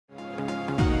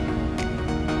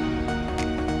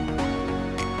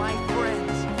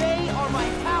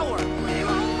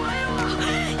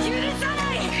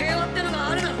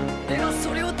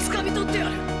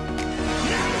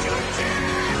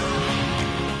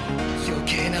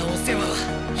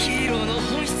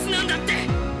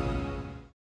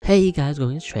Hey guys,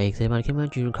 going to Trieyx. Today I came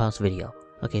out junior class video.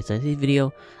 Okay, so in this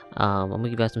video, I'm gonna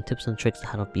give you guys some tips and tricks on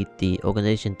how to beat the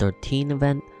Organization XIII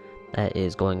event that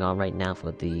is going on right now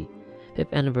for the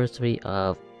 5th anniversary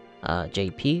of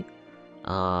JP.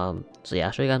 So yeah,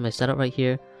 I'll show you guys my setup right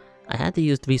here. I had to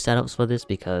use 3 setups for this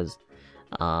because,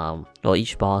 well,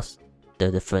 each boss,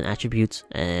 they're different attributes,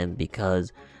 and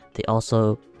because they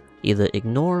also either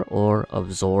ignore or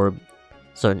absorb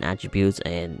certain attributes,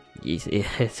 and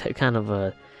it's kind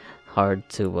of hard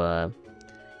to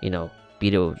you know,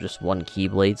 beat it with just one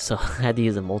keyblade, so I had to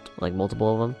use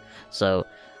multiple of them. So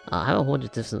I have a whole bunch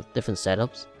of different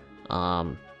setups.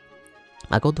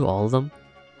 I go through all of them,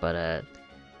 but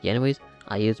yeah, anyways,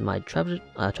 I use my treasure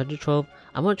trove.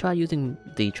 I'm gonna try using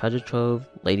the treasure trove,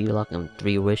 Lady Luck, and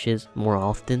 3 wishes more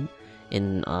often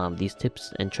in these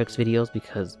tips and tricks videos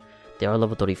because they are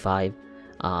level 35.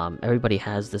 Everybody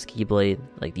has this keyblade,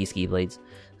 like these keyblades,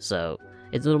 so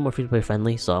it's a little more free-to-play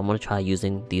friendly, so I'm gonna try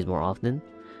using these more often.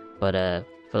 But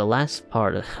for the last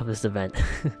part of this event,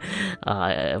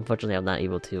 unfortunately I'm not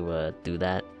able to do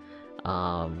that.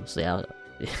 So yeah,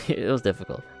 it was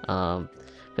difficult. But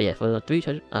yeah, for the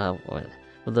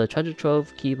for the treasure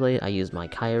trove keyblade, I use my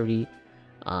Kyrie.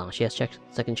 She has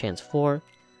second chance 4,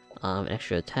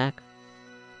 extra attack.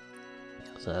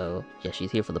 So yeah,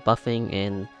 she's here for the buffing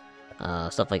and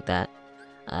stuff like that.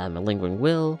 A lingering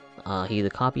will. He's a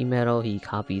copy medal. He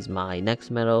copies my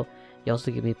next medal. He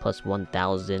also gives me plus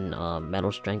 1000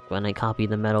 medal strength when I copy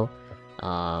the medal.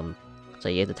 So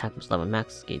he has attack plus 11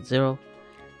 max, gauge 0,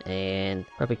 and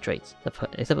perfect traits,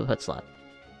 except for pet slot.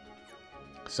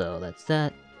 So that's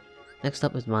that. Next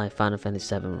up is my Final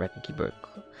Fantasy VII Record Keeper.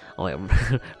 Oh wait,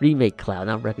 remake Cloud,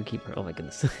 not Record Keeper. Oh my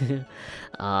goodness.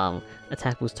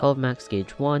 Attack boost 12 max,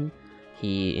 gauge 1.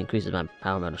 He increases my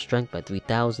power metal strength by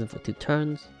 3000 for 2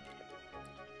 turns.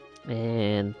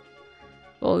 And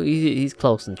oh, he's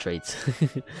close in traits.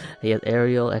 He has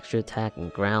aerial, extra attack,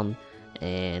 and ground,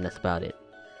 and that's about it.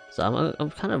 So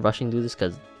I'm kind of rushing through this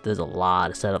because there's a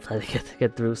lot of setups I have to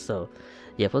get through. So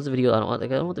yeah, for the video, I don't want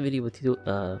the video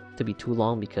to be too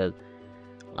long because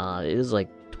it is like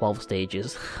 12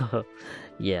 stages.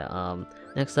 Yeah.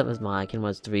 Next up is my Kingdom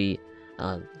Hearts 3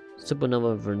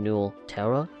 Supernova Renewal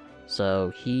Terra.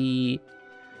 So he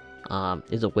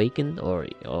is awakened or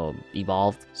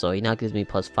evolved, so he now gives me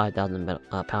plus 5000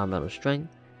 power metal strength.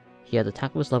 He has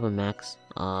attack plus 11 max,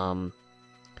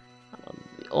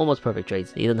 almost perfect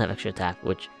traits. He doesn't have extra attack,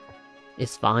 which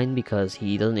is fine because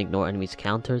he doesn't ignore enemies'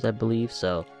 counters, I believe.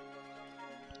 So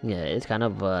yeah, it's kind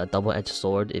of a double-edged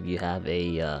sword if you have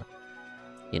a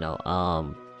you know,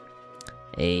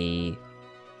 extra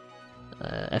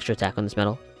attack on this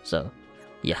medal. So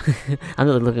yeah, I'm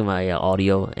really looking at my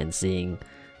audio and seeing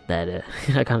that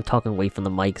I kind of talking away from the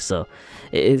mic, so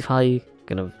it's probably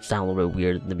gonna sound a little bit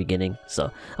weird in the beginning. So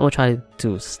I'm gonna try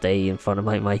to stay in front of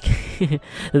my mic.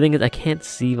 The thing is, I can't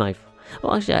see my.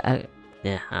 Well, actually, I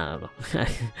don't know.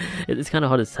 It's kind of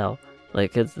hard to tell,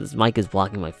 like, cause this mic is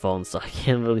blocking my phone, so I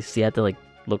can't really see. I have to like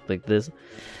look like this.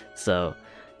 So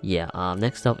yeah.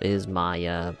 Next up is my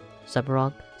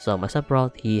Sephiroth. So my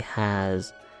Sephiroth, he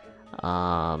has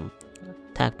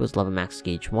attack boost 11 max,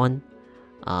 gauge 1.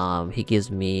 He gives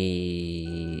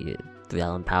me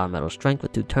 3000 power metal strength for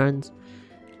 2 turns.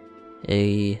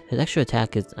 His extra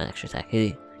attack is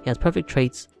he has perfect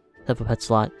traits except for pet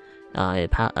slot.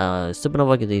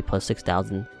 Supernova gives me plus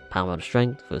 6000 power metal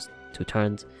strength for 2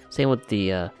 turns. Same with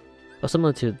the well,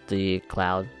 similar to the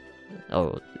Cloud.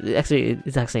 Oh, actually,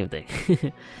 exact same thing.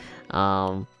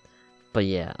 But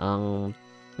yeah.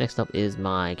 Next up is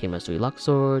my Kingdom Hearts 3 Luck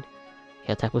Sword. He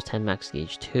has attack plus 10 max,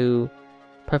 gauge 2.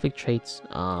 Perfect traits.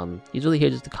 He's really here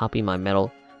just to copy my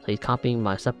medal. So he's copying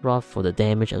my Sephiroth for the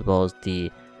damage as well as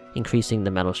the increasing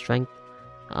the medal strength.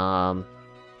 But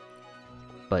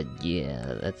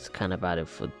yeah, that's kind of about it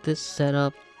for this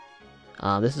setup.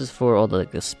 This is for all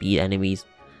the speed enemies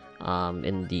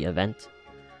in the event.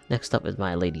 Next up is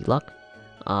my Lady Luck.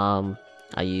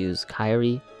 I use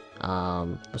Kyrie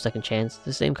for second chance.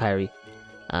 The same Kyrie.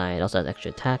 It also has extra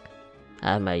attack.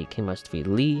 I have my Kingdom Hearts 3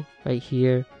 Lee right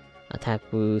here. Attack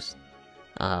boost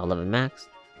 11 max.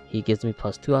 He gives me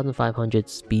plus 2500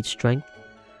 speed strength.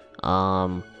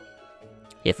 Yeah,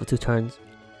 for 2 turns.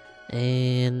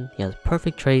 And he has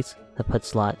perfect traits, the pet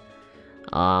slot.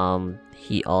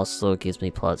 He also gives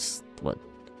me plus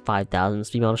 5000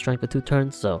 speed metal strength for 2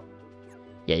 turns. So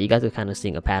yeah, you guys are kind of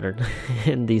seeing a pattern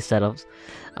in these setups.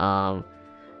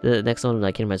 The next one is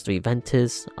like Kingdom Hearts 3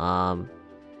 Ventus.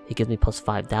 He gives me plus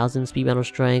 5000 speed metal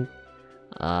strength.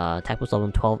 Attack was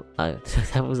level 12.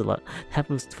 That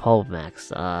was 12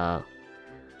 max.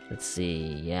 let's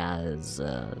see, yeah, it's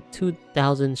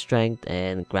 2000 strength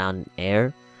and ground and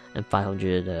air, and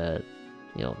 500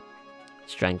 you know,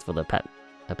 strength for the pet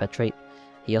trait.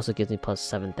 He also gives me plus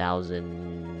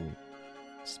 7000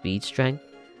 speed strength.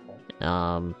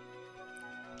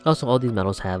 Also, all these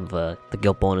medals have the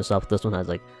guild bonus up. This one has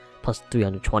like plus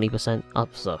 320%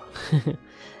 up, so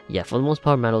yeah, for the most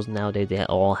part medals nowadays they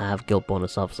all have guild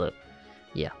bonus up, so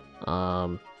yeah.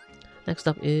 Next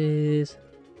up is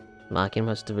my Kingdom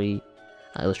Hearts 3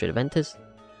 Illustrated Ventus.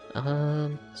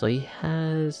 So he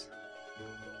has,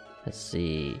 let's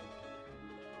see,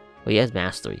 well, he has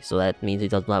mastery, so that means he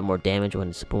does a lot more damage when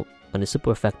it's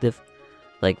super effective.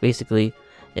 Like basically,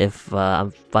 if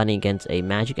I'm fighting against a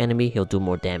magic enemy, he'll do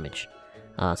more damage,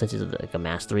 since it's like a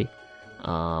mastery.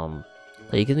 So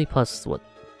he gives me plus what,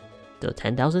 the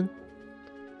 10,000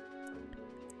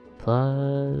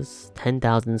 plus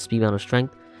 10,000 speed, amount of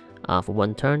strength for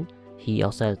 1 turn. He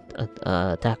also has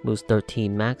attack boost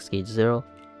 13 max, gauge 0.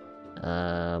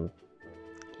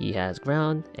 He has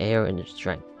ground, air, and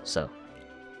strength, so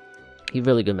he's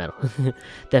really good medal.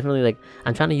 Definitely, like,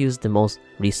 I'm trying to use the most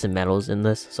recent medals in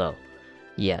this, so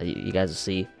yeah, you guys will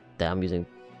see that I'm using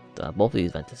both of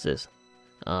these Ventuses.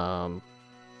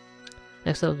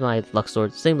 Next up is my Lux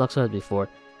Sword, same Lux Sword as before.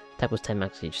 Attack was 10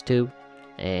 max, gauge 2,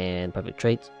 and perfect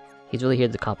traits. He's really here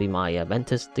to copy my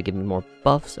Ventus to give me more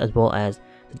buffs as well as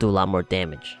to do a lot more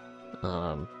damage.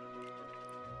 So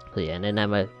yeah, and then I have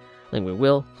my Lingering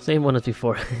Will, same one as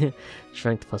before.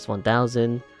 Strength plus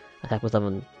 1000, attack was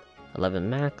 11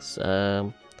 max,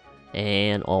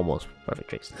 and almost perfect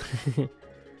traits.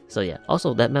 So yeah,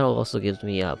 also that medal also gives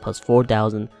me plus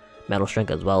 4000 metal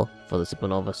strength as well for the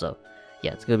Supernova, so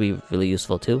yeah, it's gonna be really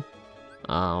useful too. If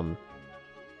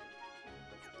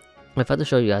I had to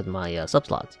show you guys my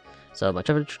sub-slots, so my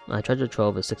treasure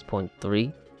trove is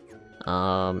 6.3,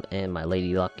 and my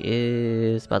Lady Luck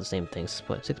is about the same thing,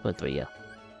 6.3, yeah.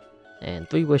 And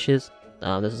 3 wishes,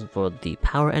 this is for the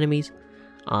power enemies.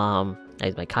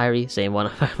 As my Kyrie, same one.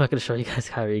 I'm not gonna show you guys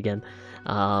Kyrie again.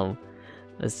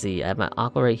 Let's see, I have my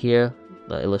Aqua right here,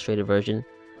 the illustrated version.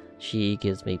 She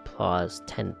gives me plus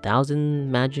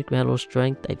 10,000 magic metal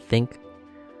strength, I think.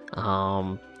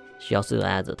 She also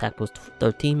adds attack boost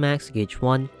 13 max, gauge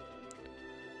 1.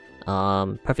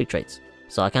 Perfect traits.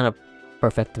 So I kind of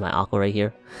perfected my Aqua right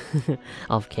here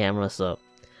off camera. So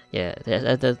yeah,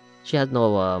 she has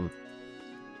no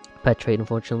pet trait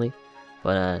unfortunately,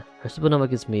 but her Supernova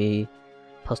gives me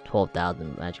plus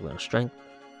 12,000 magic metal strength.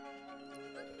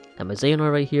 And my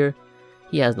Xehanort right here,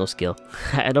 he has no skill.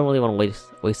 I don't really want to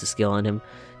waste a skill on him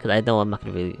because I know I'm not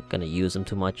really gonna use him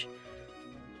too much.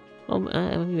 Well,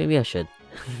 maybe I should,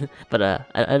 but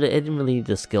I didn't really need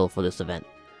the skill for this event.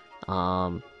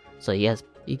 So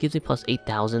he gives me plus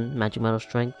 8,000 magic metal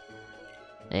strength,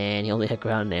 and he only had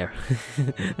ground and air.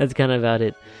 That's kind of about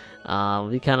it.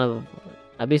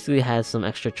 I basically had some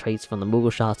extra traits from the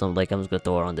Moogle shot, so I'm just gonna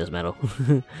throw it on this medal.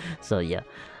 So yeah,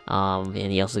 and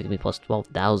he also gives me plus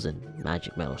 12,000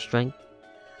 magic metal strength.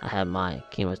 I have my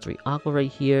Kingdom Hearts 3 Aqua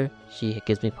right here. She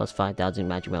gives me plus 5,000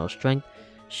 magic metal strength.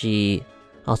 She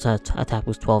also has attack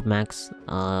boost 12 max,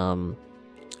 and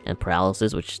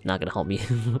paralysis, which is not gonna help me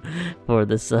for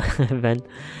this event.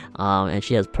 And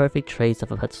she has perfect traits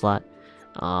of a pet slot.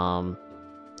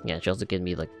 Yeah, she also gives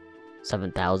me like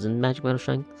 7,000 magic metal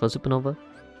strength for Supernova.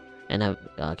 And I have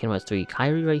Kingdom Hearts 3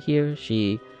 Kyrie right here.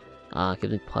 She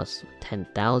gives me plus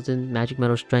 10,000 magic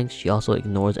metal strength. She also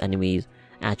ignores enemies'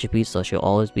 attributes, so she'll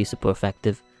always be super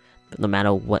effective no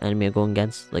matter what enemy I'm going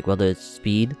against, like whether it's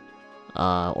speed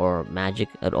or magic,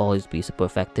 it'll always be super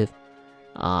effective.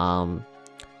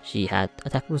 She had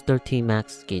attack boost 13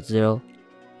 max, gauge 0.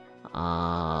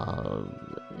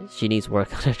 She needs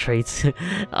work on her traits. She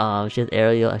has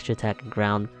aerial, extra attack, and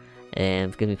ground,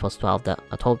 and gives me plus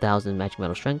 12,000 magic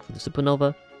metal strength for the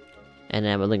Supernova. And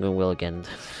then I'm a Lingering Will again.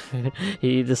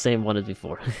 He's the same one as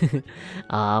before.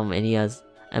 And he has,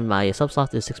 and my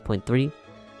sub-slot is 6.3.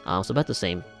 So about the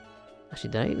same.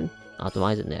 Actually, did I even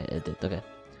optimize it? Yeah, it did. Okay.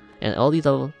 And all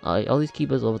these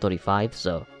keepers over 35.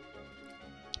 So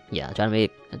yeah, I'm trying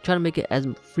to make it as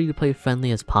free-to-play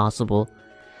friendly as possible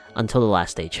until the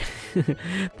last stage.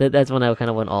 That's when I kind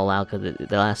of went all out, because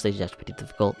the last stage is actually pretty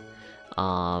difficult.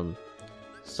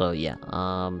 So yeah.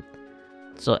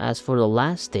 So as for the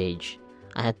last stage,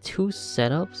 I had 2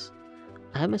 setups.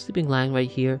 I have my Sleeping Lion right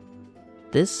here.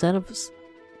 This setup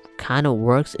kind of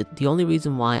works. The only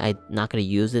reason why I'm not gonna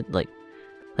use it, like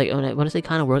when I say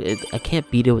kind of work, I can't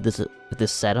beat it with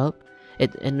this setup.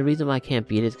 And the reason why I can't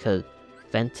beat it is because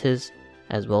Ventus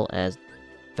as well as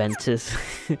Ventus,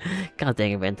 god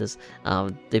dang it, Ventus.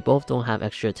 They both don't have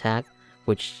extra attack,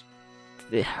 which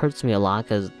it hurts me a lot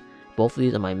because Both of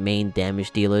these are my main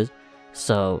damage dealers,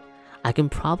 so I can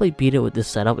probably beat it with this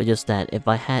setup. It's just that if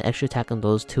I had extra attack on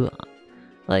those two,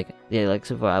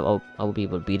 so far I will be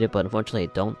able to beat it, but unfortunately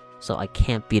I don't, so I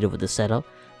can't beat it with this setup.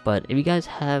 But if you guys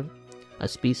have a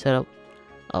speed setup,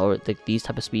 or these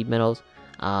type of speed medals,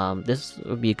 this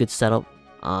would be a good setup.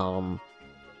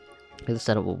 This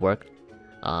setup will work.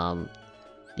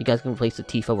 You guys can replace the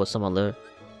Tifa with some other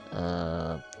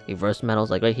reverse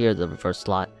medals, like right here, the reverse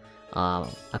slot.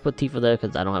 I put Tifa there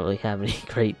because I don't really have any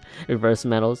great reverse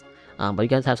medals. But you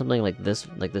guys have something like this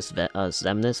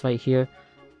Zemnis right here.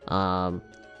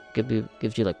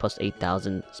 Gives you like plus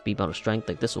 8,000 speed medal strength.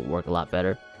 Like this will work a lot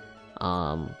better.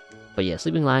 But yeah,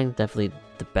 Sleeping Lion definitely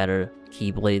the better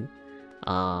Keyblade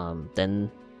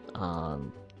than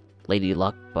Lady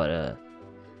Luck. But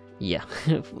yeah,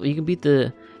 you can beat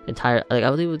the entire, like I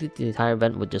was able to beat the entire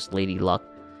event with just Lady Luck.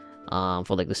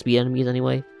 For like the speed enemies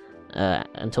anyway.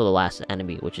 Until the last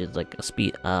enemy, which is like a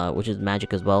speed, which is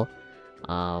magic as well.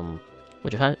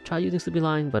 Which I try using Sleeping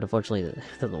Lion, but unfortunately it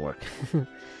doesn't work.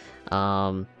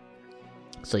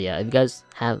 So yeah, if you guys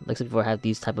have, like I said before, have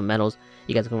these type of medals,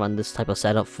 you guys can run this type of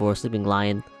setup for Sleeping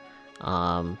Lion.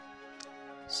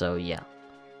 So yeah,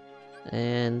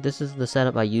 and this is the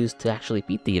setup I used to actually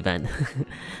beat the event.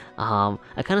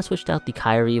 I kind of switched out the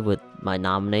Kyrie with my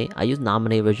Nominate. I used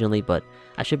Nominate originally, but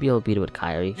I should be able to beat it with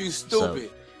Kyrie. You stupid.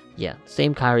 So, yeah,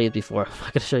 same Kyrie as before. I'm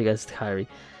not gonna show you guys the Kyrie.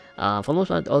 For the most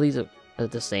part, all these are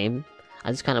the same. I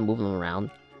just kind of move them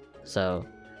around. So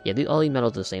yeah, all these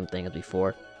medals are the same thing as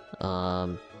before.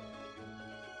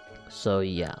 So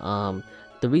yeah,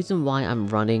 the reason why I'm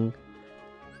running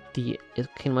the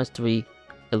Kingdom Hearts 3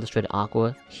 Illustrated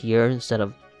Aqua here instead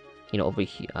of, you know, over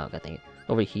here. God dang it,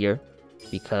 over here,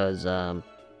 because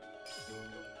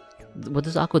what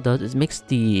this Aqua does is makes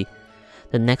the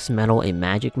next medal a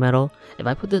magic medal. If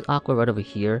I put this Aqua right over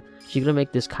here, she's gonna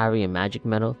make this Kyrie a magic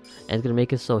medal, and it's gonna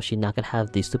make it so she's not gonna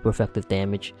have the super effective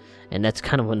damage, and that's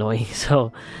kind of annoying.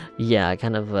 So yeah, I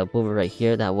kind of move it right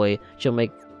here. That way she'll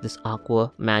make this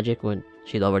Aqua magic when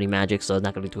she's already magic, so it's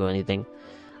not gonna do anything.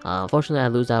 Unfortunately, I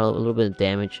lose out a little bit of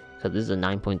damage because this is a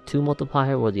 9.2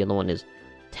 multiplier, where the other one is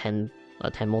 10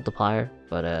 multiplier.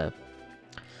 But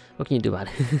what can you do about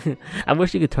it? I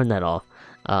wish you could turn that off.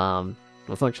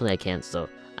 Unfortunately I can't, so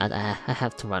I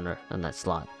have to run her on that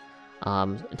slot.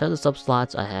 In terms of sub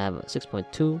slots, I have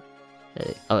 6.2.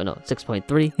 Oh no,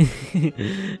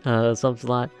 6.3 sub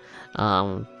slot.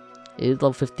 It is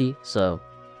level 50, so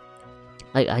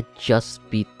I just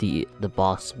beat the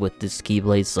boss with this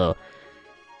Keyblade, so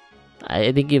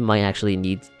I think you might actually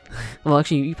need. Well,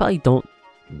 actually, you probably don't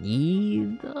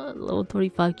need level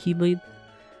 35 Keyblade.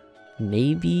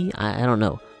 Maybe, I don't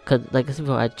know. Cause like I said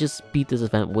before, I just beat this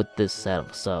event with this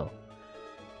setup, so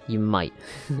you might.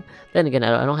 Then again,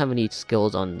 I don't have any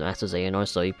skills on Master Xehanort,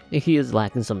 so he is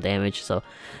lacking some damage. So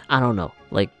I don't know.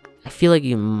 Like I feel like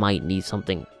you might need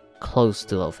something close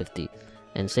to level 50,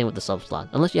 and same with the sub slot.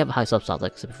 Unless you have a high sub slot,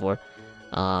 like I said before,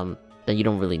 then you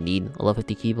don't really need a level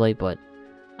 50 Keyblade. But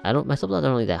my sub slots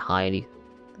aren't really that high.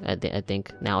 I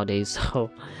think nowadays.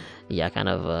 So yeah, I kind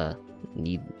of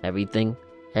need everything,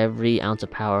 every ounce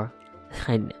of power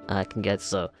I can get.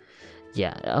 So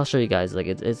yeah, I'll show you guys. Like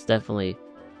it's definitely,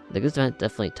 like this event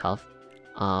definitely tough.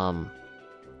 So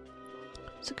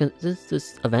since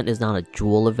this event is not a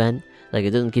jewel event, like it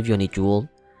doesn't give you any jewel,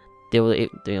 they were, I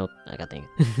got think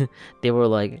they were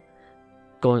like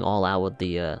going all out with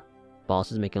the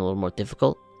bosses, making it a little more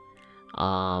difficult.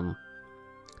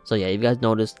 So yeah, if you guys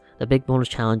noticed, the big bonus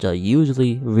challenges are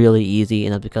usually really easy,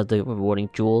 and that's because they're rewarding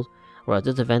jewels. Whereas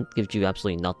this event gives you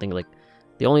absolutely nothing. Like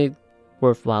the only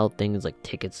worthwhile things like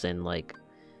tickets and like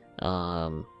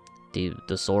the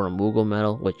Sora Moogle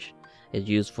medal, which is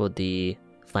used for the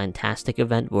Fantastic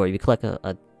event, where if you collect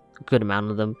a good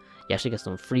amount of them, you actually get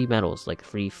some free medals, like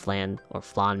free flan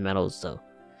medals. So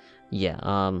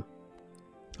yeah,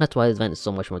 that's why this event is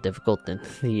so much more difficult than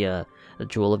the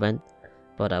jewel event.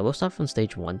 But we'll start from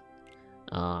stage 1.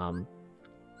 I'm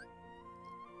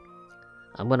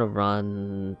gonna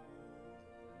run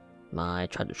my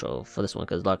Treasure Trove for this one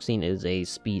because Larxene is a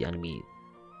speed enemy.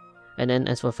 And then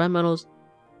as for friend medals,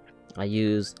 I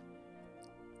use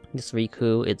this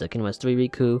Riku. It's a Kingdom Hearts 3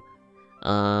 Riku.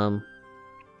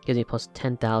 Gives me plus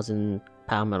 10,000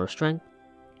 power metal strength.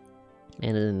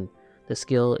 And then the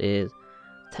skill is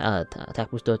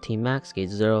attack boost 13 max, gauge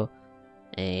 0,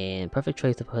 and perfect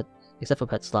trace to put except for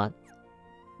pet slot.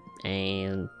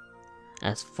 And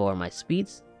as for my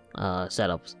speeds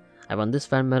setups, I run this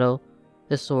friend medal.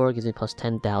 This sword gives me plus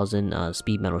 10,000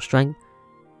 speed metal strength.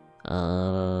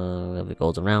 If it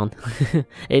goes around.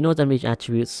 It knows enemy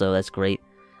attributes, so that's great.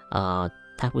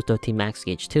 Attack boost 13 max,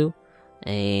 gauge 2.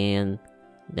 and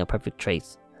perfect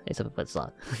traits except for pet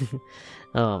slot.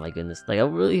 Oh my goodness! Like I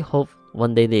really hope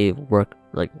one day they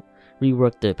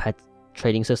rework the pet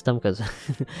trading system, because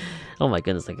oh my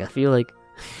goodness, like I feel like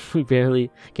we barely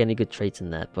get any good traits in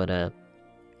that, but at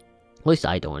least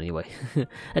I don't anyway. And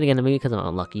again, maybe because I'm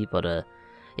unlucky, but this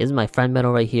is my friend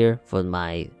medal right here for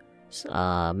my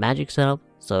magic setup.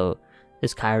 So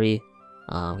this Kyrie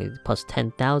plus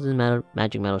 10,000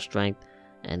 magic metal strength,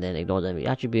 and then ignores enemy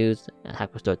attributes,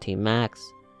 attack plus 13 max,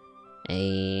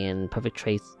 and perfect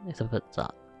traits except for pet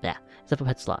slot. Yeah, except for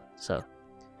pet slot. So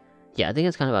yeah, I think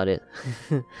that's kind of about it.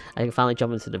 I can finally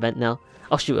jump into the event now.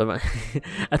 Oh shoot,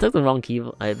 I took the wrong key,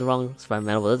 the wrong sprite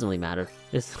medal, but it doesn't really matter.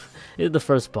 It's the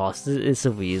first boss. It's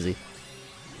super easy.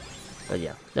 But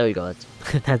yeah, there we go.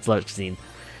 That's Lark Scene.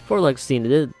 For Lark Scene,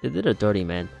 it did a dirty,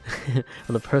 man.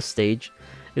 On the first stage,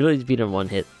 it really beat him one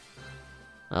hit.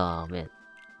 Oh man.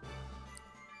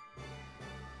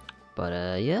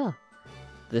 But yeah,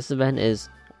 this event is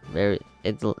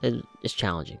it's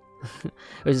challenging,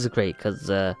 which is great because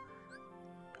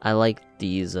I like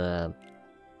these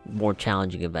more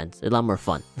challenging events. It's a lot more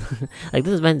fun. Like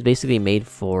this event is basically made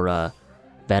for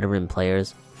veteran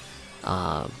players.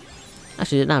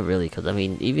 Actually, not really, because I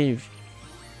mean, even if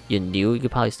you're new, you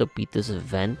could probably still beat this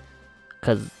event,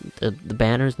 because the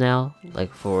banners now,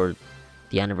 like for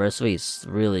the anniversary, is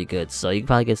really good. So you can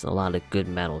probably get a lot of good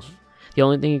medals. The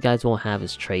only thing you guys won't have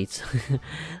is traits,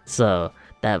 so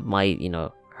that might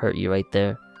hurt you right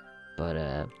there.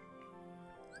 But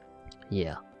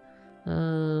yeah.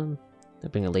 I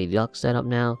bring a Lady Luck setup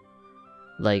now.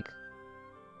 Like,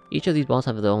 each of these bosses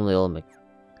have their own little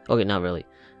okay, not really.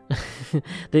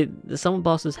 Some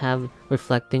bosses have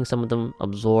reflecting, some of them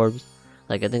absorbs.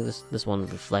 Like I think this one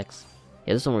reflects.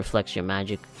 Yeah, this one reflects your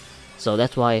magic. So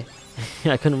that's why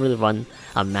I couldn't really run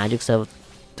a magic setup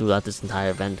throughout this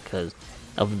entire event because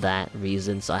of that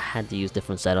reason. So I had to use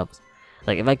different setups.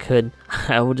 Like if I could,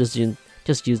 I would just use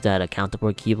that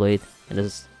counterpart keyblade and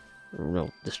just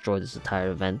destroy this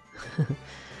entire event.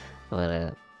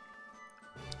 But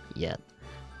yeah,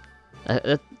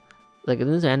 like in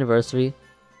this anniversary,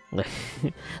 or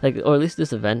at least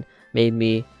this event made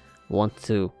me want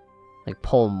to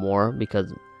pull more,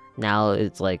 because now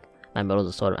it's like my medals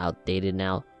are sort of outdated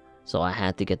now, so I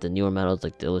had to get the newer medals,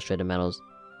 like the illustrated medals.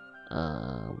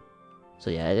 So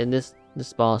yeah, and this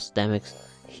boss Demix,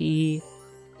 he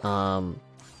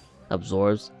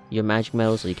absorbs your magic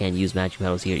medals, so you can't use magic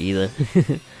medals here either.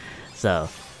 So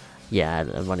yeah,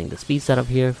 I'm running the speed setup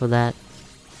here for that,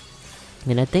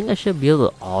 and I think I should be able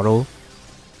to auto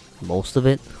most of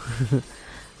it.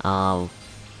 Oh,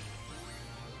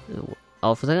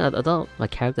 for a second I thought my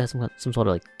character has some sort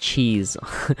of cheese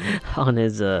on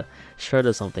his shirt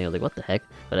or something. I was like, what the heck?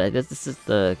 But I guess this is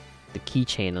the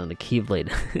keychain on the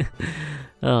keyblade.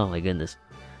 Oh my goodness.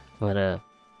 But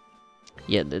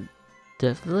yeah,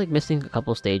 they're missing a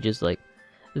couple stages. Like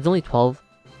there's only 12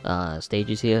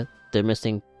 stages here. They're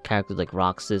missing characters like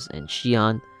Roxas and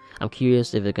Xion. I'm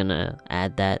curious if they're gonna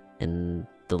add that in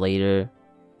the later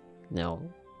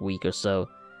week or so,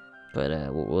 but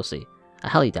we'll see. I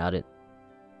highly doubt it,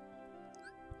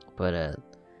 but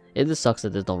it just sucks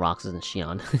that there's no Roxas and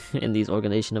Xion in these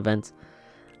organization events.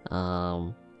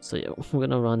 So yeah, we're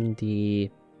gonna run the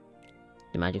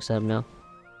magic setup now.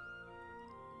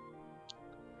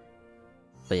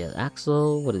 But yeah,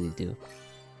 Axel, what does he do?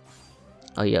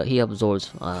 Oh yeah, he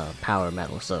absorbs power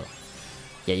metal, so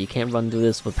yeah, you can't run through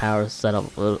this with power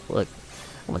setup. Like,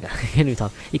 oh my god, I can't even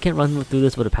talk. You can't run through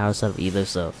this with a power setup either,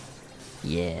 so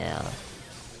yeah.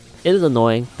 It is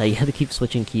annoying that you have to keep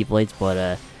switching keyblades,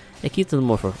 but it keeps it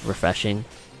more refreshing,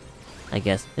 I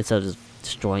guess, instead of just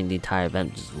destroying the entire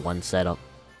event with just one setup.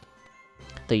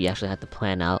 So you actually have to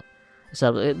plan out.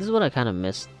 So this is what I kind of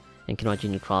missed in Kingdom Hearts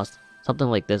Junior Cross. Something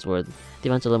like this where the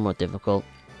events are a little more difficult.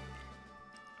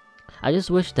 I just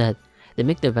wish that they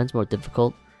make the events more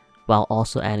difficult while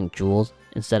also adding jewels,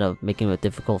 instead of making it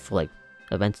difficult for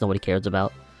events nobody cares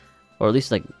about, or at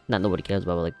least not nobody cares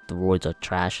about, but the rewards are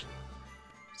trash.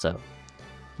 So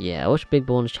yeah, I wish big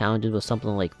bonus challenges was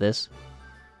something like this,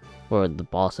 where the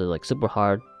boss is super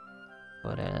hard.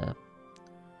 But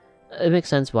it makes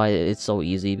sense why it's so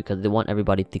easy, because they want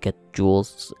everybody to get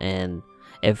jewels, and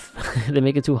if they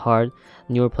make it too hard,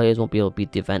 newer players won't be able to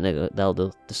beat the event.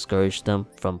 That'll discourage them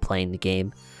from playing the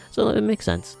game. So it makes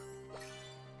sense.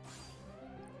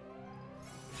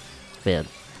 But yeah,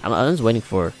 I'm just waiting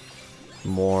for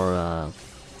more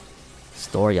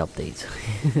story updates.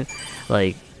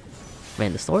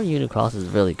 Man, the story in Unicross is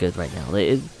really good right now.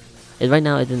 Right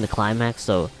now it's in the climax,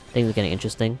 so things are getting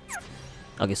interesting.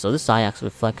 Okay, so this Trieyx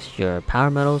reflects your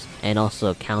power medals and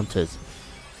also counters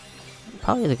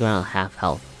probably like around half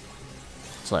health.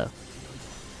 So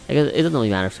I guess it doesn't really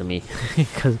matter for me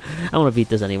because I want to beat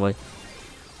this anyway.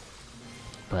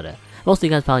 But most of you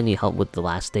guys probably need help with the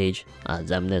last stage,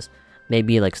 Xemnas.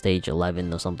 Maybe like stage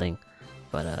 11 or something.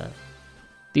 But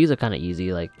these are kind of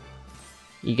easy. Like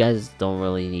you guys don't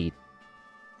really need,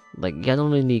 like you guys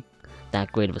don't really need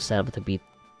that great of a setup to beat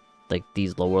like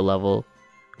these lower level,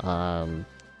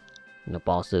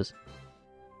 bosses.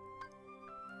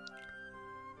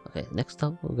 Okay, next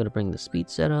up we're gonna bring the speed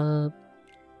setup.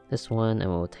 This one, and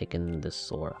we'll take in this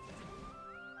Sora.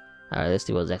 Alright, let's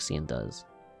see what XIII does.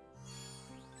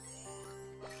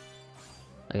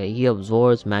 Okay, he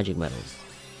absorbs magic metals.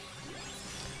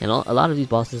 And a lot of these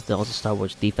bosses, they also start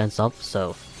with defense up,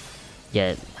 so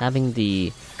yeah, having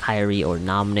the Kairi or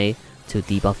Namne to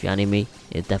debuff your enemy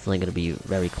is definitely going to be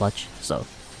very clutch, so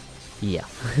yeah.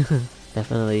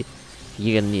 Definitely,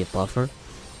 you're going to need a buffer.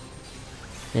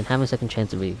 And having a second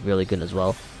chance would be really good as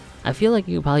well. I feel like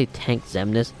you could probably tank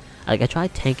Xemnas. Like, I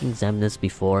tried tanking Xemnas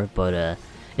before, but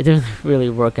it didn't really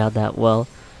work out that well.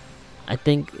 I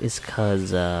think it's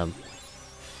because,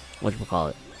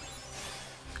 whatchamacallit,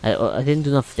 I didn't do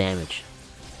enough damage,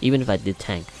 even if I did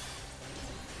tank.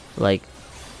 Like,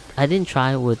 I didn't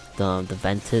try with the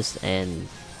Ventus and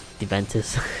the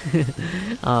Ventus.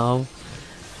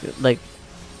 Like,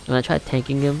 when I tried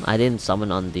tanking him, I didn't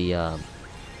summon on the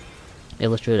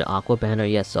illustrated Aqua banner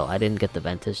yet, so I didn't get the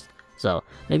Ventus. So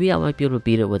maybe I might be able to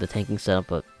beat it with the tanking setup,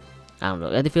 but I don't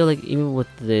know. I feel like even with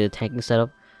the tanking setup,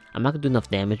 I'm not gonna do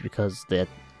enough damage because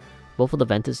both of the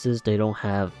Ventuses, they don't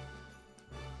have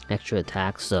extra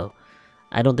attacks, so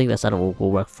I don't think that setup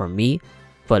will work for me.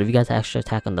 But if you guys have extra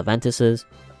attack on the Ventuses,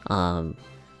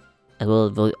 as well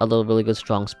as other really good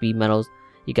strong speed metals,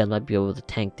 you guys might be able to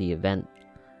tank the event.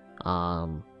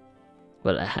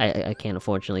 But I can't,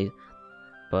 unfortunately.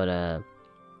 But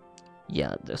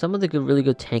yeah, some of the really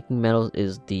good tanking metals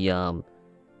is the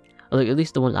like at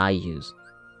least the ones I use.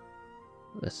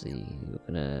 Let's see, we're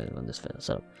gonna run this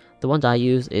setup. The ones I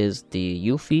use is the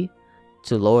Yuffie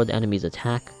to lower the enemy's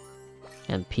attack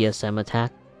and PSM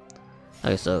attack.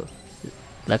 Okay, so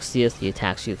Lexaeus, he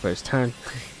attacks you first turn.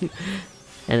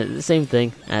 And the same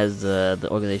thing as the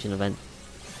Organization event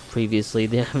previously.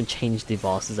 They haven't changed the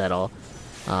bosses at all.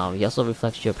 He also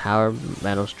reflects your power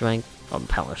metal strength.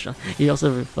 He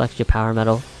also reflects your power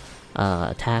metal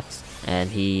attacks, and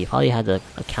he probably had a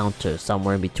counter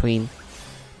somewhere in between,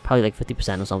 probably like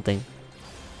 50% or something.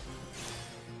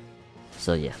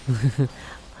 So yeah,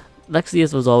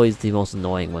 Lexaeus was always the most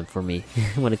annoying one for me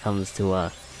when it comes to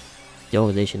the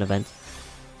Organization event.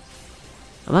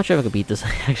 I'm not sure if I could beat this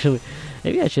actually.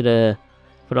 Maybe I should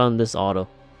put on this auto.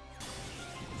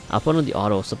 I'll put on the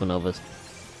auto Supernovas.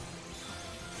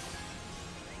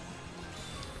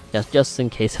 Just in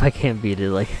case if I can't beat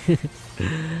it, like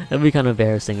it'd be kind of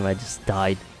embarrassing if I just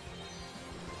died.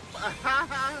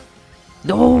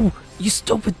 No, you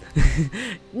stupid!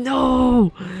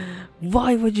 No,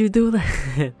 why would you do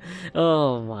that?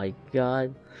 Oh my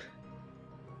god!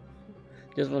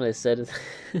 Just when I said it,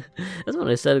 that's when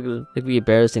I said it'd be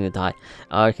embarrassing to die.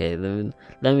 Okay,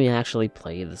 let me actually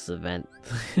play this event.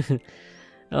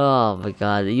 Oh my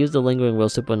god! They used the Lingering Will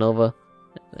Supernova,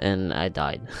 and I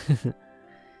died.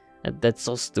 That's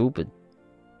so stupid.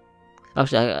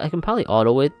 Actually, I can probably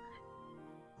auto it.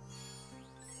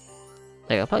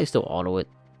 Like, I'll probably still auto it.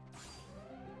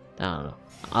 I don't know.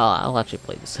 I'll actually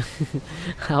play this.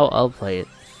 I'll play it.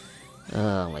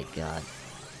 Oh my god.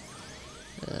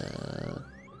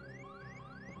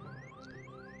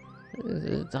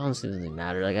 It honestly doesn't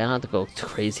matter. Like, I don't have to go too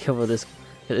crazy over this.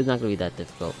 It's not gonna be that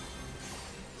difficult.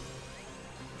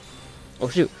 Oh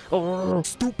shoot! Oh,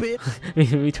 stupid!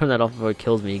 Let me turn that off before it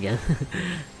kills me again.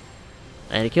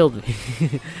 And it killed me.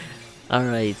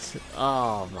 Alright.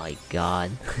 Oh my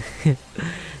god.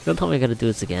 Don't tell me I gotta do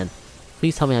this again.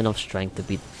 Please tell me I have enough strength to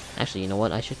beat. Actually, you know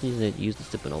what? I should use the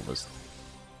Supernovas.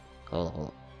 Hold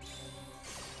on.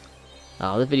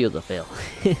 Oh, this video's a fail.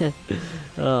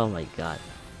 Oh my god.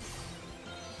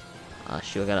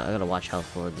 Shoot, I gotta watch out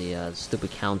for the stupid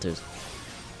counters.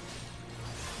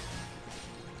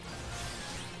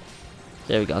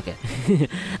 There we go. Okay.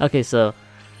 Okay, so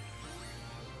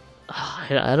I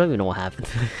don't even know what happened.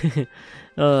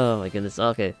 Oh my goodness.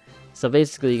 Okay, so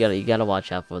basically you gotta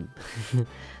watch out for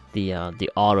the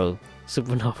auto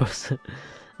Supernovas.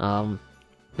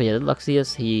 But yeah, the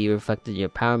Lexaeus, he reflected your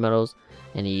power metals,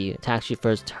 and he attacks you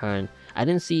first turn. I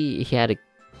didn't see he had a.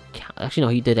 Actually, no,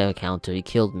 he did have a counter. He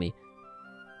killed me.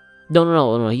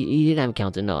 No. He didn't have a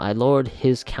counter. No, I lowered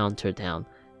his counter down.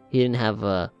 He didn't have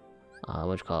a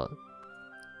what you call it?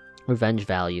 Revenge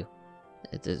value.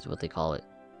 It is what they call it.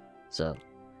 So,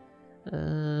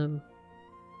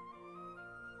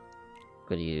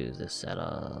 gonna use this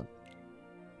setup.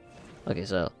 Okay,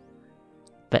 so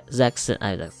Vexen,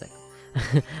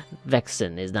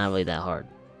 Vexen is not really that hard.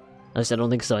 At least I don't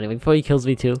think so. Anyway, before he kills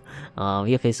me too.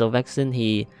 Okay, so Vexen,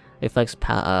 he reflects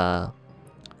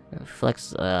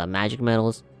magic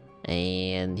metals,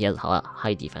 and he has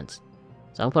high defense.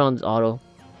 So I'm gonna put on auto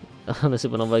on the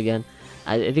supernova again.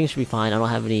 I think it should be fine. I don't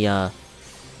have any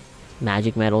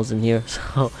magic metals in here,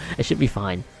 so it should be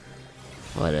fine.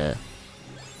 But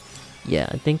yeah,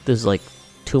 I think there's like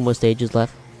 2 more stages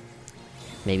left,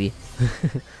 maybe.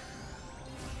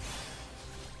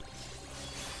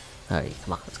 Alright,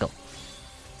 come on, let's go.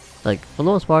 Like, for the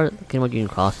most part, Clément you can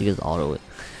cross, you just auto it.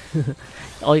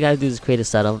 All you gotta do is create a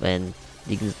setup and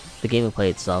the game will play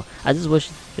itself. I just wish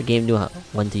the game knew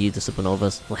when to use the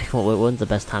supernovas. Like, when's the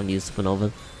best time to use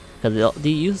supernovas? Because they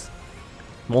use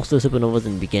most of the supernovas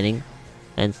in the beginning,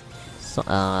 and some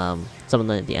of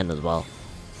them at the end as well.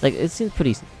 Like, it seems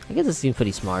pretty, I guess it seems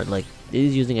pretty smart. Like, it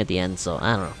is using it at the end, so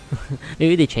I don't know.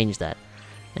 Maybe they changed that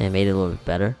and made it a little bit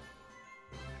better.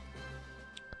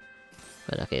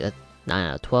 But okay, that's 9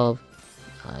 out of 12.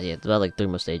 Yeah, it's about like 3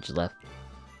 more stages left.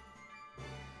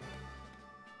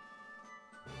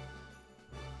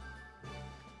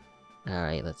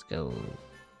 Alright, let's go.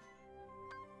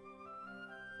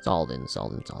 Solden.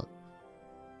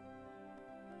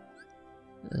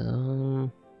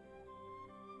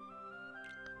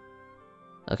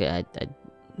 Okay,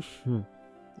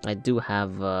 I do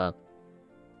have oh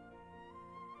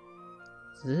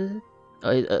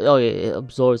yeah, it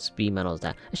absorbs speed metals.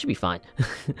 That it should be fine.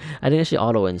 I think I should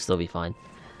auto and still be fine.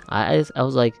 I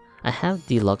was like, I have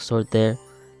the Luxord there.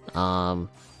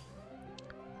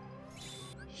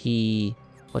 He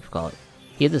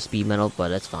he has the speed metal, but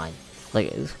that's fine.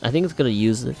 Like, I think it's gonna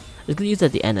use it. It's gonna use it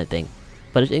at the end, I think.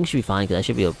 But I think it should be fine because I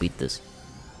should be able to beat this.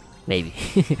 Maybe,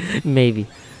 maybe.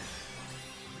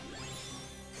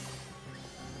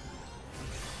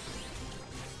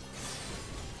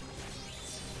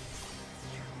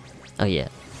 Oh yeah,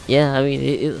 yeah. I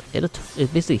mean,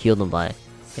 it basically healed them by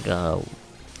like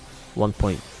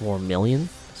 1.4 million.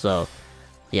 So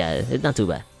yeah, it's not too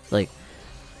bad. Like,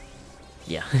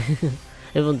 yeah,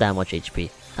 it wasn't that much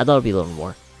HP. I thought it'd be a little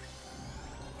more.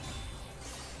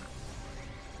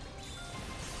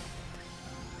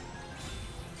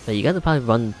 But you guys would probably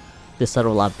run this setup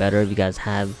a lot better if you guys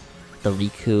have the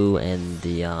Riku and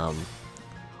the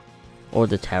or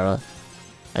the Terra.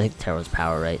 I think Terra's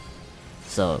power, right?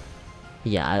 So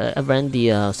yeah, I ran the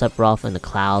Sephiroth and the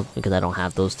Cloud because I don't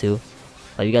have those two.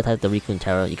 But if you guys have the Riku and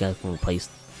Terra, you guys can replace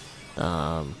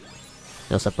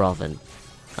Sephiroth and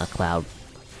Cloud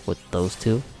with those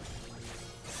two.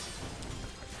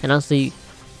 And honestly,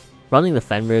 running the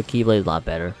Fenrir Keyblade is a lot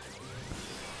better.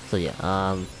 So yeah,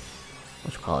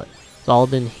 what you call it?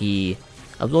 Solden, he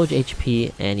absorbs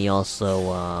HP and he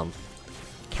also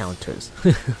counters.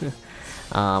 But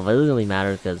it doesn't really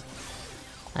matter because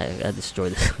I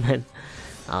destroyed this man.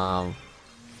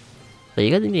 But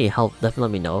you guys need help, definitely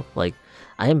let me know. Like,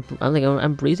 I'm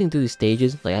breezing through these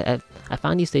stages. Like I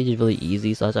find these stages really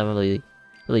easy, so I'm really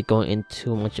going into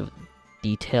too much of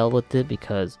detail with it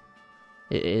because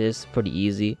it is pretty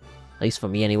easy, at least for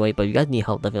me anyway. But if you guys need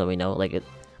help, definitely let me know. Like, it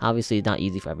obviously it's not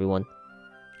easy for everyone.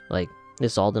 Like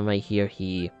this Alden right here,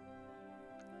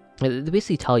 they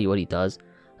basically tell you what he does.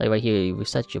 Like right here, he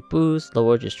resets your boost,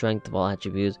 lowers your strength of all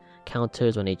attributes,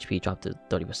 counters when HP drops to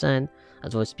 30%,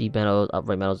 as well as speed metals,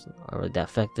 upright metals are really that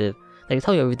effective. They can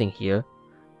tell you everything here.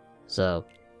 So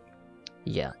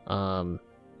yeah, but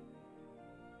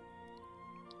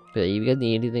if you guys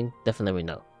need anything, definitely let me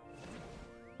know.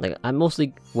 Like, I'm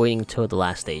mostly waiting till the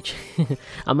last stage.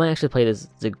 I might actually play this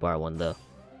Xigbar one though.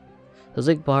 The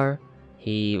Xigbar,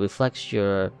 he reflects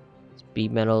your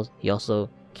speed metals. He also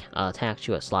attacks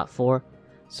you at slot 4.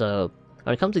 So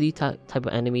when it comes to these type of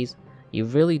enemies, you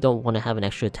really don't want to have an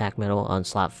extra attack metal on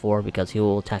slot 4 because he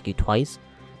will attack you twice.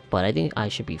 But I think I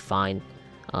should be fine.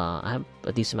 I have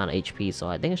a decent amount of HP, so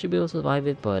I think I should be able to survive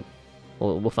it. But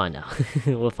we'll find out.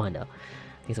 We'll find out.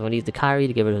 Okay, so when he's the Kyrie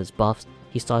to get rid of his buffs,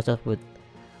 he starts off with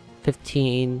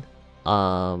 15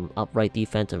 upright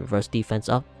defense and reverse defense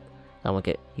up. I'm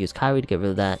gonna use Kyrie to get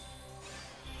rid of that.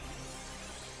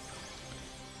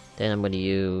 Then I'm gonna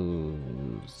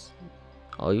use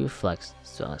you flex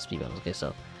speed bonus. Okay,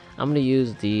 so I'm gonna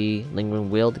use the lingering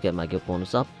wheel to get my guild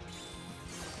bonus up,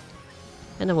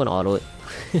 and I'm gonna auto it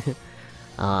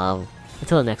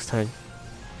until the next turn.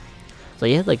 So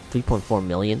he has like 3.4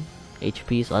 million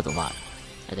HP, so that's a lot,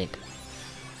 I think.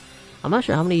 I'm not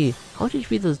sure how much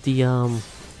HP does the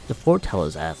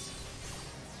foretellers have.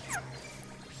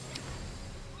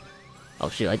 Oh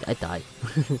shoot, I died.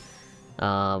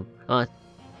 I'm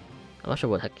not sure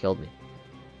what heck killed me.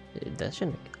 That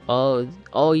shouldn't.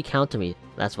 Oh, he countered me.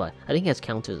 That's why. I think he has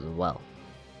counters as well.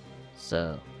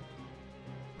 So.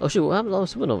 Oh shoot! What happened to all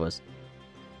the supernovas?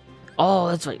 Oh,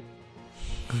 that's right.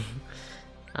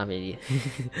 I'm an idiot.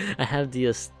 I have the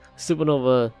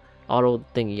supernova auto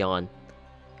thingy on.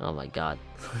 Oh my god.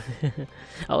 I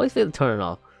always fail to turn it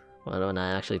off when I'm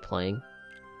not actually playing.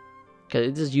 Cause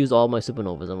it just used all my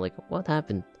supernovas. I'm like, what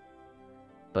happened?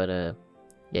 But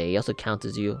yeah, he also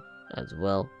counters you as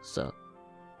well. So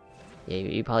yeah,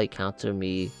 he probably countered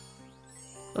me.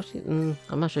 Actually,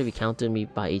 I'm not sure if he countered me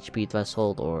by HP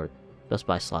threshold or just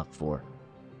by slot 4.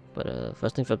 But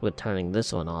first thing first, we're turning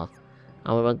this one off.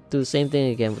 I'm gonna do the same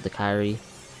thing again with the Kyrie,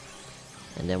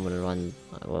 and then we're gonna run.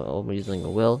 We're using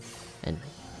a will, and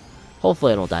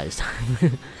hopefully I don't die this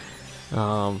time.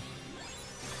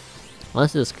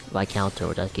 Unless it's by counter,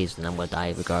 or that case, then I'm gonna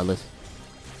die regardless.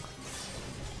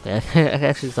 I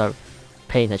actually start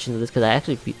paying attention to this because I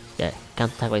actually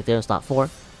counter attack right there in slot 4.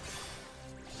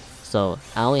 So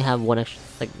I only have one extra.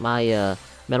 Like my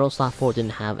metal slot 4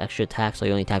 didn't have extra attack, so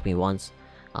he only attacked me once.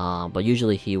 But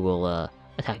usually he will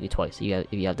attack you twice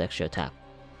if you have the extra attack.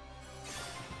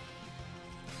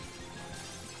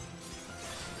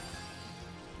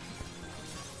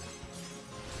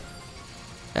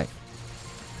 Okay.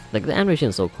 Like the animation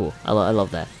is so cool. I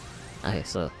love that. Okay,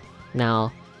 so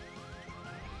now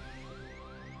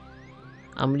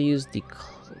I'm gonna use the.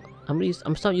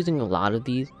 I'm start using a lot of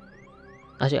these.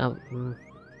 Actually,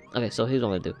 okay. So here's what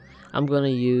I'm gonna do. I'm gonna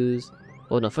use.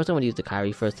 Well, no. First, I'm gonna use the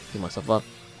Kyrie first to heal myself up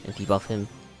and debuff him.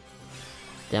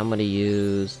 Then I'm gonna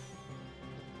use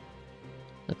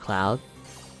the Cloud,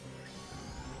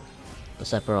 the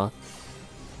Sephiroth,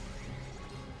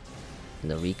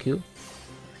 and the Riku.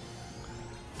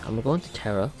 I'm gonna go into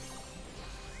Terra.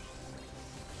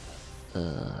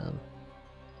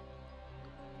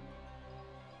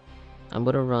 I'm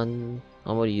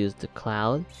gonna use the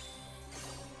Cloud,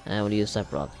 and I'm gonna use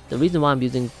Sephiroth. The reason why I'm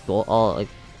using all like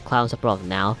Cloud and Sephiroth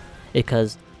now is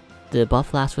because the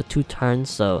buff lasts for 2 turns,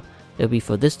 so it'll be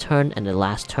for this turn and the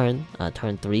last turn,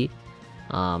 turn 3.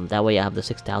 That way I have the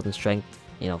 6,000 strength,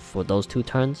 you know, for those 2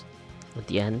 turns at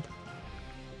the end,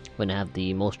 when I have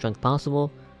the most strength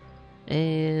possible.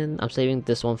 And I'm saving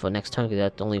this one for next turn because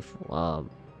that's only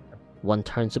 1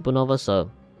 turn supernova,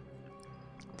 so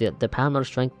the paramount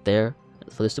strength there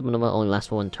for the supernova only lasts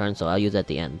for 1 turn, so I'll use it at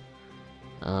the end.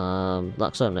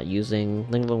 Luxor I'm not using.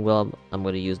 Lingering Will I'm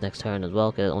going to use next turn as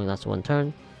well because it only lasts 1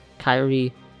 turn.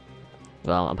 Kyrie,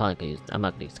 well, I'm not gonna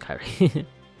use Kyrie.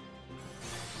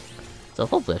 So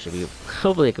hopefully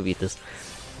hopefully I can beat this.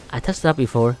 I tested out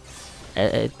before.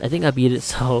 I think I beat it,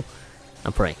 so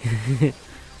I'm praying.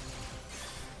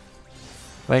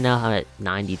 Right now I'm at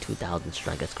 92,000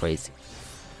 strength. That's crazy.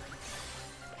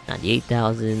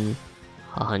 98,000,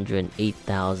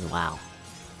 108,000. Wow.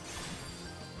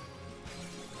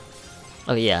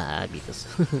 Oh yeah, I beat this.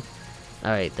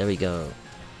 All right, there we go.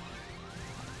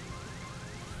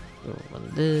 Run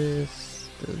this,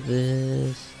 do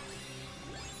this,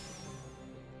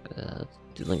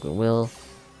 do Lingering Will,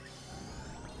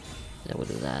 then we'll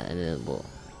do that, and then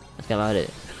that's kind of about it.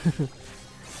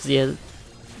 So yeah,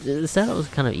 the setup was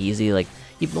kind of easy. Like,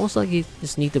 you most likely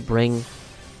just need to bring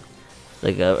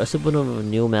like a supernova of a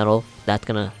new metal. I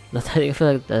feel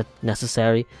like that's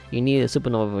necessary. You need a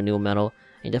supernova of a new metal.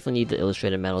 You definitely need the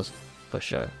illustrated metals for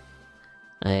sure,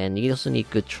 and you also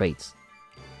need good traits.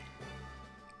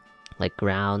 Like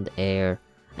ground, air,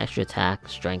 extra attack,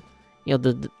 strength. You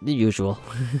know, the usual.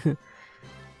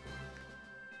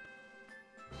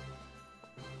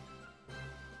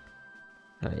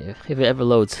 Alright, if it ever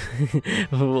loads,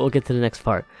 we'll get to the next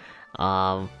part.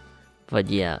 But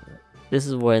yeah, this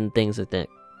is when things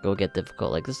go get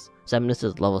difficult. Like this Seminus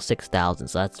is level 6,000,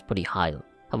 so that's pretty high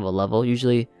of a level.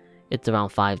 Usually it's around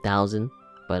 5,000,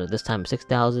 but this time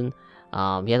 6,000.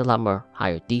 He had a lot more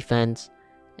higher defense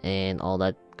and all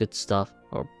that good stuff,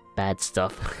 or bad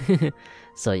stuff.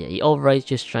 So yeah, he overwrites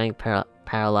your strength,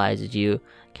 paralyzes you,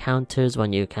 counters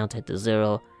when you counter hit to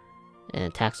 0, and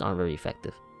attacks aren't very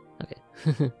effective. Okay.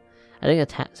 I think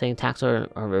saying attacks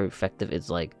aren't very effective is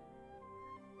like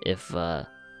if well,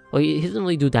 he doesn't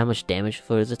really do that much damage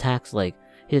for his attacks. Like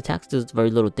his attacks does very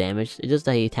little damage. It's just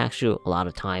that he attacks you a lot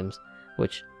of times,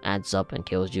 which adds up and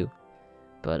kills you.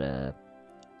 But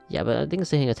yeah, but I think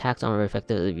saying attacks aren't very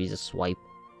effective if you just swipe.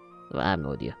 I have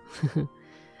no idea.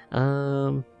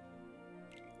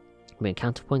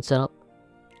 Counterpoint setup,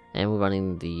 and we're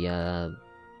running the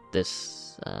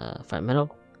this front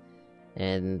metal,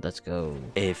 and let's go.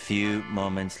 A few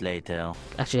moments later.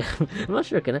 Actually, I'm not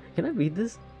sure. Can I read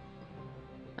this?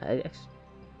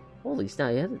 Holy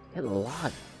snap! He had a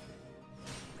lot.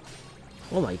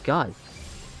 Oh my god!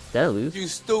 Did I lose? You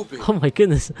stupid. Oh my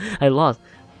goodness, I lost.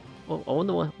 Oh, I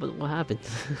wonder what happened.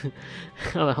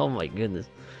 Oh my goodness.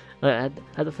 I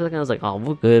had the feeling I was like, oh,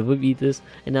 we're good, we beat this,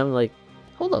 and then I'm like,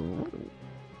 hold on,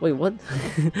 wait, what?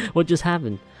 What just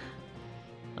happened?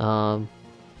 Oh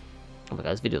my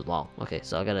god, this video is long. Okay,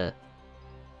 so I gotta,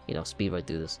 speed right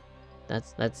through this.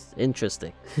 That's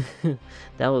interesting.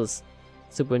 That was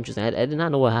super interesting. I did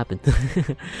not know what happened.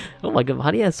 Oh my god,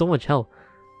 how do you have so much health?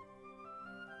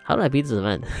 How did I beat this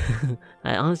event?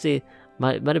 I honestly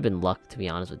might have been luck, to be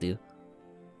honest with you.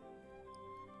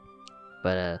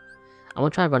 But I'm gonna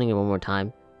try running it one more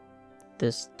time.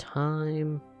 This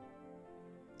time,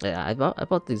 yeah, I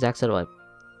bought the exact setup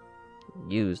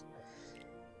I used.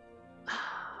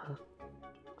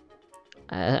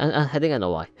 I think I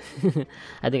know why.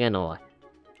 I think I know why.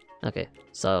 Okay,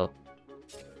 so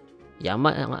yeah, I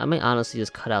might honestly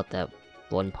just cut out that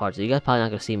one part, so you guys probably not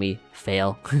gonna see me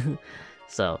fail.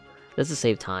 So this is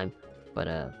save time, but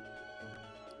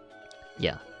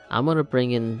yeah, I'm gonna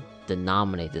bring in the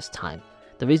nominate this time.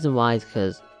 The reason why is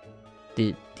because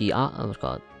the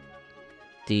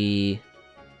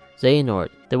Xehanort,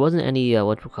 there wasn't any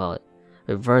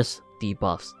reverse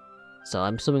debuffs, so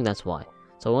I'm assuming that's why.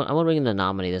 So I'm gonna bring in the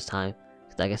nominate this time,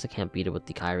 because I guess I can't beat it with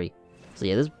the Kyrie. So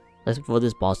yeah,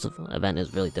 this boss event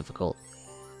is really difficult.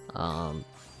 So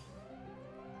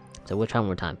we'll try one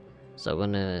more time. So we're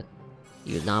gonna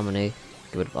use nominate,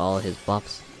 get rid of all his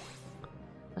buffs.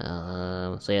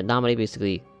 So yeah, nominate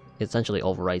basically essentially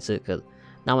overwrites it, because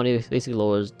nominate basically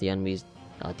lowers the enemy's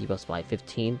debuffs by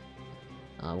 15.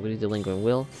 We're gonna do the lingering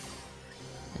will,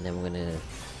 and then we're gonna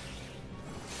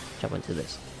jump into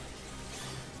this.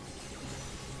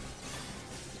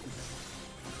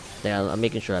 Yeah, I'm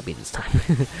making sure I beat this time.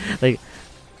 Like,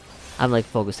 I'm like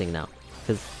focusing now,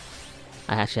 because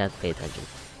I actually have to pay attention.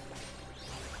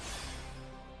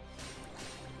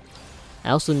 I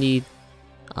also need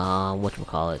counter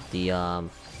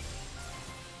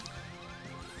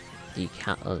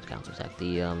attack,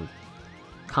 the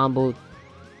combo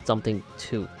something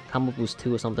 2, combo boost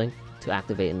 2 or something to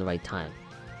activate in the right time.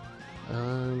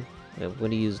 We're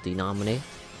gonna use the nominate.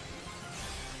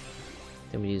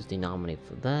 Then we use the nominate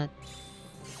for that.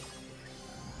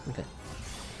 Okay,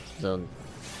 so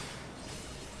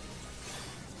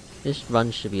this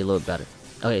run should be a little better.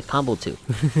 Okay, combo 2.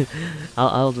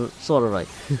 I'll sort of right.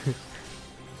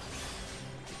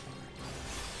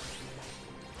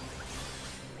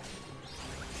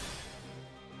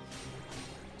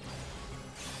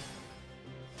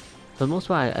 For the most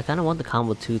part, I kind of want the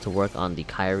combo 2 to work on the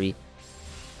Kyrie,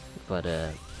 but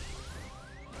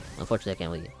unfortunately I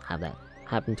can't really have that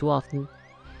happen too often.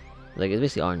 Like, it's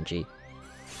basically RNG.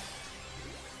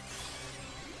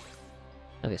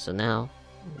 Okay, so now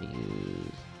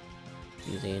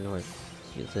use A or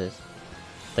use this.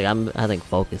 Like, I think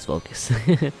focus.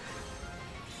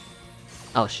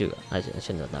 Oh shoot, I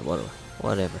shouldn't have done that.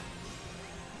 Whatever.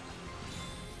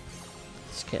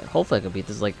 Hopefully I can beat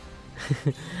this. Like,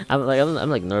 I'm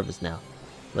like nervous now.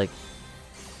 Like,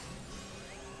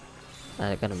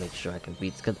 I gotta make sure I can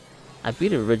beat this, cause I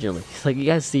beat it originally. Like, you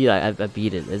guys see, I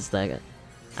beat it. It's like I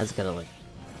just gotta like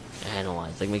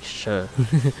analyze, like make sure.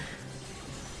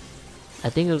 I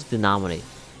think it was the nominate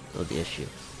was the issue.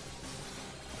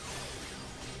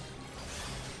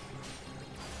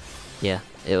 Yeah,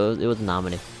 it was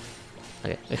nominate.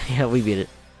 Okay, yeah, we beat it.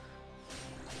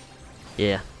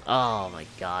 Yeah. Oh my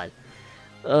god.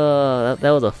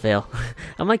 That was a fail.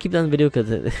 I might keep that in the video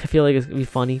because I feel like it's gonna be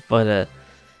funny, but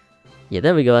yeah,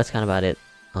 there we go. That's kind of about it.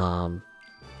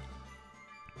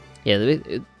 Yeah,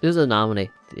 it was a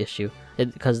nominate issue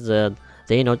because the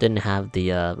Xehanort didn't have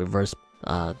the reverse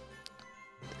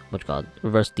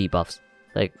reverse debuffs.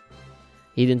 Like,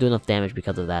 he didn't do enough damage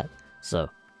because of that. So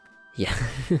yeah.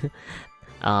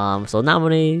 So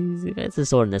nominate, it's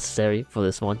just sort of necessary for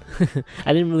this one.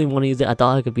 I didn't really want to use it. I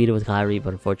thought I could beat it with Kyrie,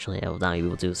 but unfortunately I was not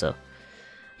able to. So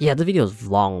yeah, the video is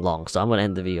long, so I'm gonna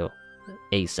end the video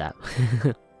ASAP.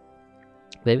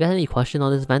 But if you guys have any questions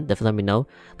on this event, definitely let me know.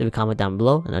 Leave a comment down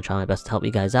below, and I'll try my best to help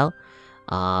you guys out.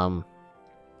 But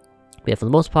yeah, for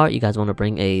the most part, you guys want to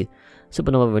bring a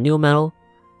Supernova Renewal Medal.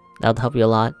 That'll help you a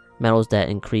lot. Medals that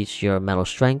increase your medal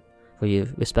strength for your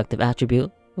respective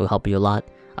attribute will help you a lot.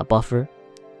 A buffer,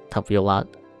 help you a lot.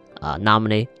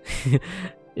 Nominate,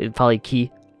 it's probably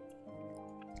key.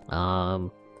 Let's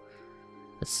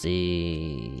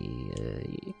see,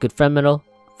 good friend medal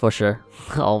for sure.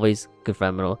 Always good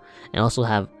friend medal, and also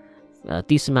have a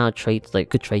decent amount of traits, like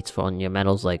good traits on your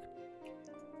medals, like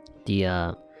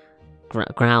the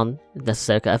ground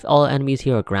necessary. If all enemies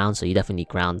here are ground, so you definitely need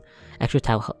ground. Extra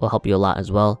attack will help you a lot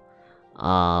as well.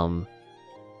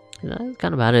 that's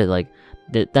kind of about it. Like,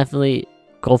 definitely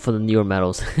go for the newer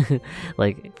medals,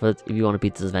 like if you want to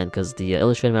beat this event, because the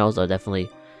illustrated medals are definitely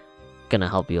gonna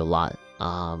help you a lot.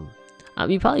 I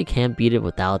mean, you probably can't beat it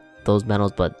without those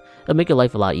medals, but it'll make your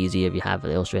life a lot easier if you have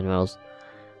the illustrated medals.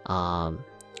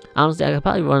 Honestly, I could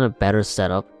probably run a better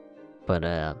setup, but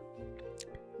I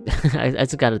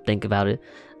just gotta think about it.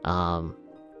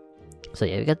 So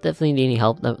yeah, if you guys definitely need any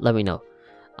help, let me know.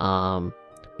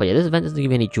 But yeah, this event doesn't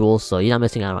give you any jewels, so you're not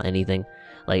missing out on anything.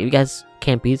 Like, if you guys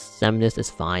can't beat Samus,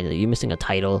 it's fine. Like, you're missing a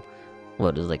title.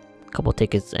 What, there's like a couple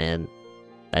tickets, and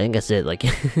I think that's it. Like,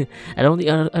 I don't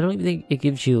even think it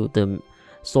gives you the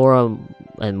Sora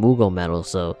and Mugo medals.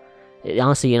 So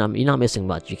honestly, you're not missing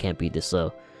much. You can't beat this.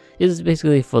 So this is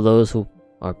basically for those who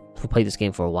played this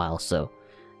game for a while. So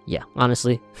yeah,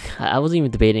 honestly, I wasn't even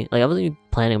debating. Like, I wasn't even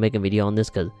planning on making a video on this,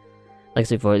 because like I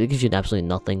said before, it gives you absolutely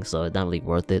nothing, so it's not really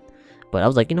worth it. But I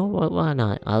was like, you know what, why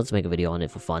not? I'll just make a video on it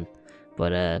for fun.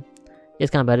 But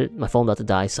it's kind of about it. My phone's about to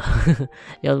die, so if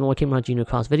you have more Clément Jr.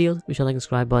 Cross videos, be sure to like the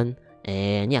subscribe button.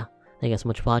 And yeah, thank you guys so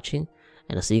much for watching,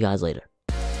 and I'll see you guys later.